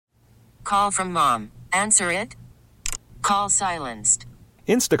Call from mom. Answer it. Call silenced.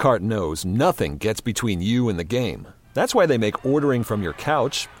 Instacart knows nothing gets between you and the game. That's why they make ordering from your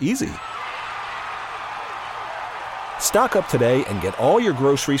couch easy. Stock up today and get all your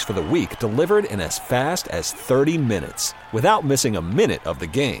groceries for the week delivered in as fast as 30 minutes without missing a minute of the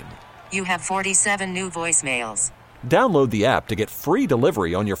game. You have 47 new voicemails. Download the app to get free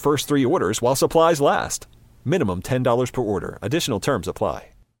delivery on your first 3 orders while supplies last. Minimum $10 per order. Additional terms apply.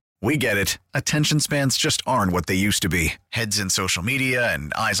 We get it. Attention spans just aren't what they used to be. Heads in social media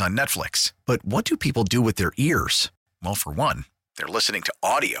and eyes on Netflix. But what do people do with their ears? Well, for one, they're listening to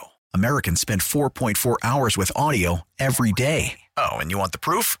audio. Americans spend 4.4 hours with audio every day. Oh, and you want the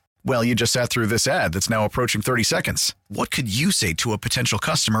proof? Well, you just sat through this ad that's now approaching 30 seconds. What could you say to a potential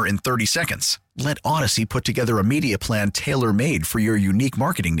customer in 30 seconds? Let Odyssey put together a media plan tailor-made for your unique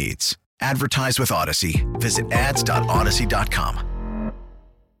marketing needs. Advertise with Odyssey. Visit ads.odyssey.com.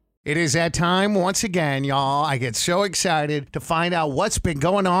 It is that time once again, y'all. I get so excited to find out what's been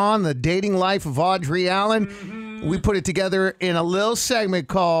going on in the dating life of Audrey Allen. Mm-hmm. We put it together in a little segment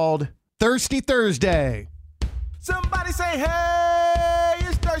called Thirsty Thursday. Somebody say, hey,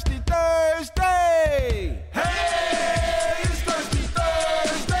 it's Thirsty Thursday. Hey, it's Thirsty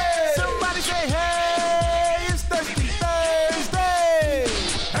Thursday. Somebody say, hey, it's Thirsty Thursday.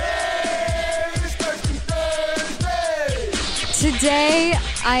 Hey, it's Thirsty Thursday. Today,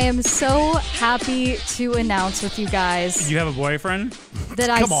 I am so happy to announce with you guys. You have a boyfriend? That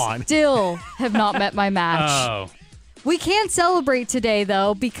I still have not met my match. Oh. We can't celebrate today,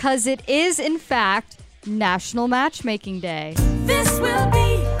 though, because it is, in fact, National Matchmaking Day. This will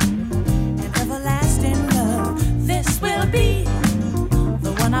be an everlasting love. This will be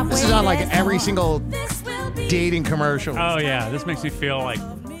the one I've waited for. This is on like every single dating commercial. Oh, yeah. This makes me feel like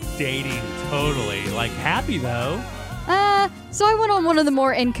dating totally. Like happy, though. So I went on one of the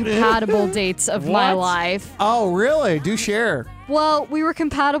more incompatible dates of my life. Oh, really? Do share. Well, we were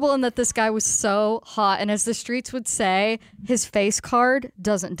compatible in that this guy was so hot, and as the streets would say, his face card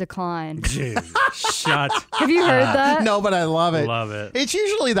doesn't decline. Jeez, shut Have you heard that? No, but I love it. Love it. It's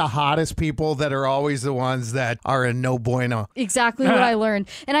usually the hottest people that are always the ones that are a no bueno. Exactly what I learned.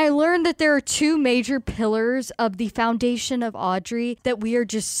 And I learned that there are 2 major pillars of the foundation of Audrey that we are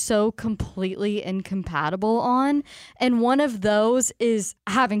just so completely incompatible on. And one of those is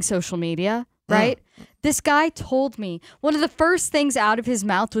having social media, right? This guy told me one of the first things out of his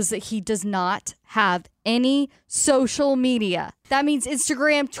mouth was that he does not have any social media. That means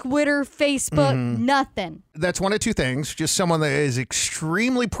Instagram, Twitter, Facebook, nothing. That's one of 2 things. Just someone that is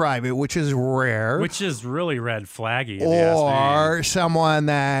extremely private, which is rare. Which is really red flaggy. If you ask me. Or someone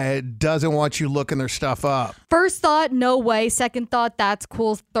that doesn't want you looking their stuff up. First thought, no way. Second thought, that's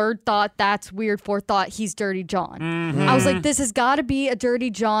cool. Third thought, that's weird. Fourth thought, he's Dirty John. Mm-hmm. I was like, this has got to be a Dirty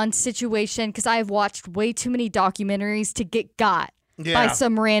John situation because I've watched way too many documentaries to get got by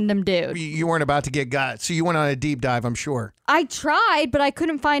some random dude. You weren't about to get got, so you went on a deep dive, I'm sure. I tried, but I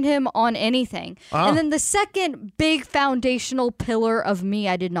couldn't find him on anything. And then the second big foundational pillar of me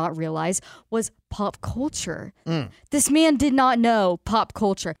I did not realize was pop culture. This man did not know pop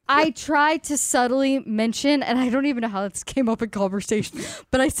culture. I tried to subtly mention, and I don't even know how this came up in conversation,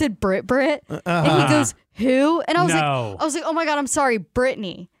 but I said Brit. And he goes, who? And I was like, oh my God, I'm sorry,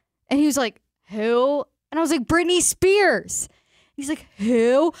 Britney. And he was like, who? And I was like, Britney Spears. He's like,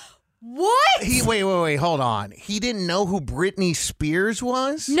 who? What? Wait, hold on. He didn't know who Britney Spears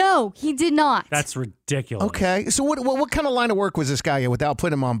was? No, he did not. That's ridiculous. Okay, so what kind of line of work was this guy in without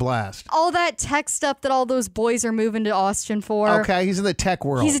putting him on blast? All that tech stuff that all those boys are moving to Austin for. Okay, he's in the tech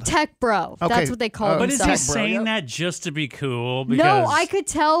world. He's a tech bro. Okay. That's what they call him. But is he saying that just to be cool? Because no, I could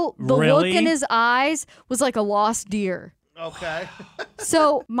tell the look in his eyes was like a lost deer. Okay.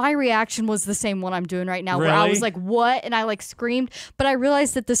 So my reaction was the same one I'm doing right now, where I was like, what? And I like screamed. But I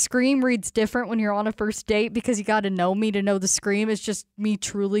realized that the scream reads different when you're on a first date because you got to know me to know the scream is just me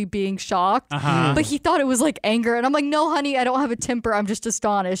truly being shocked. But he thought it was like anger. And I'm like, no, honey, I don't have a temper. I'm just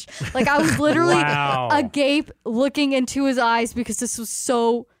astonished. Like I was literally agape looking into his eyes because this was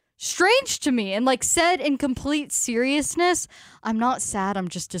so strange to me, and like said in complete seriousness, I'm not sad, I'm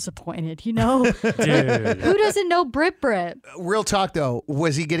just disappointed, you know? Dude. Who doesn't know Brit? Real talk though,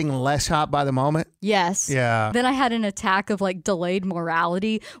 was he getting less hot by the moment? Yes. Yeah. Then I had an attack of like delayed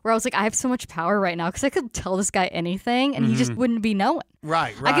morality where I was like, I have so much power right now because I could tell this guy anything and he just wouldn't be knowing.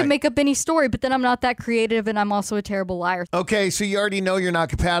 Right. I could make up any story, but then I'm not that creative and I'm also a terrible liar. Okay, so you already know you're not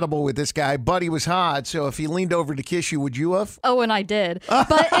compatible with this guy, but he was hot, so if he leaned over to kiss you, would you have? Oh, and I did.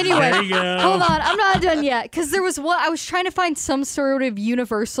 But anyway, there you go. Hold on, I'm not done yet because there was I was trying to find some sort of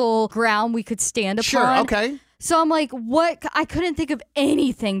universal ground we could stand upon. Sure, okay. So I'm like, what? I couldn't think of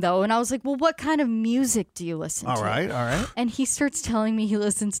anything though. And I was like, well, what kind of music do you listen to? All right. And he starts telling me he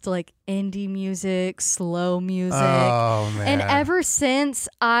listens to like indie music, slow music. Oh, man. And ever since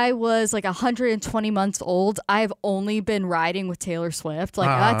I was like 120 months old, I've only been riding with Taylor Swift. Like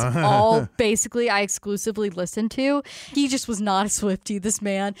that's all basically I exclusively listened to. He just was not a Swiftie, this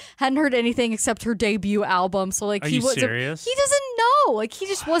man. Hadn't heard anything except her debut album. So like Are he you wasn't serious? He doesn't know. Like he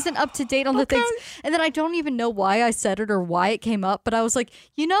just wasn't up to date on the things. And then I don't even know why I said it or why it came up, but I was like,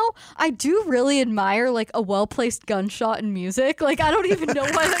 I do really admire like a well-placed gunshot in music. Like I don't even know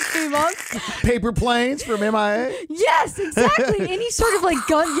why that came up. Paper Planes from MIA? Yes, exactly. Any sort of like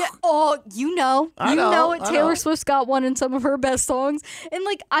gun. Yeah. Oh, you know it. Taylor Swift's got one in some of her best songs. And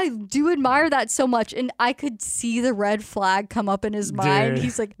like, I do admire that so much. And I could see the red flag come up in his mind. Dude.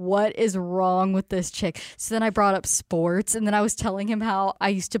 He's like, what is wrong with this chick? So then I brought up sports. And then I was telling him how I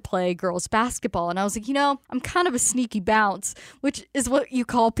used to play girls basketball. And I was like, I'm kind of a sneaky bounce, which is what you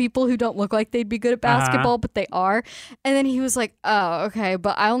call people who don't look like they'd be good at basketball, but they are. And then he was like, oh, okay.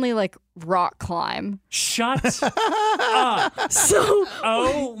 But I only like rock climb. Shut up. So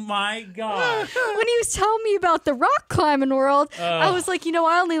Oh my God. when he was telling me about the rock climbing world, I was like,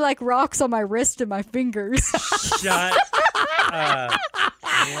 I only like rocks on my wrist and my fingers. Shut up.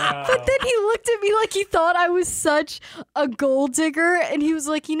 Wow. But then he looked at me like he thought I was such a gold digger. And he was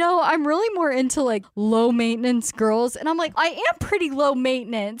like, I'm really more into like low maintenance girls. And I'm like, I am pretty low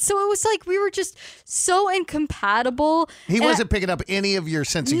maintenance. So it was like we were just so incompatible. He wasn't picking up any of your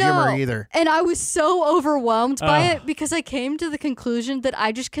sense of humor either. And I was so overwhelmed by it because I came to the conclusion that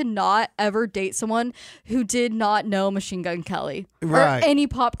I just could not ever date someone who did not know Machine Gun Kelly or any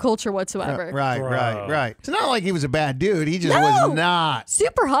pop culture whatsoever. Right. It's not like he was a bad dude. He just was not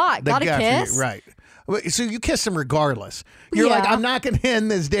super hot. the Got a guy for you. kiss. Right. So you kissed him regardless. You're like, I'm not going to end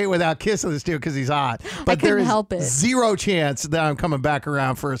this date without kissing this dude because he's hot. But there couldn't is help it. zero chance that I'm coming back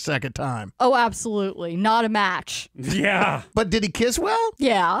around for a second time. Oh, absolutely. Not a match. Yeah. But did he kiss well?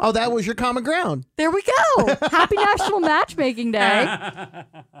 Yeah. Oh, that was your common ground. There we go. Happy National Matchmaking Day.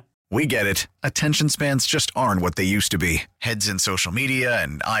 We get it. Attention spans just aren't what they used to be. Heads in social media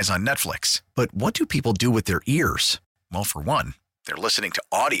and eyes on Netflix. But what do people do with their ears? Well, for one, they're listening to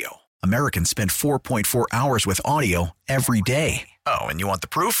audio. Americans spend 4.4 hours with audio every day. Oh, and you want the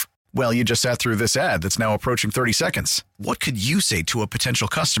proof? Well, you just sat through this ad that's now approaching 30 seconds. What could you say to a potential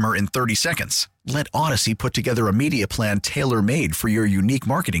customer in 30 seconds? Let Odyssey put together a media plan tailor-made for your unique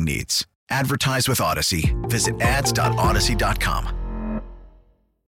marketing needs. Advertise with Odyssey. Visit ads.odyssey.com.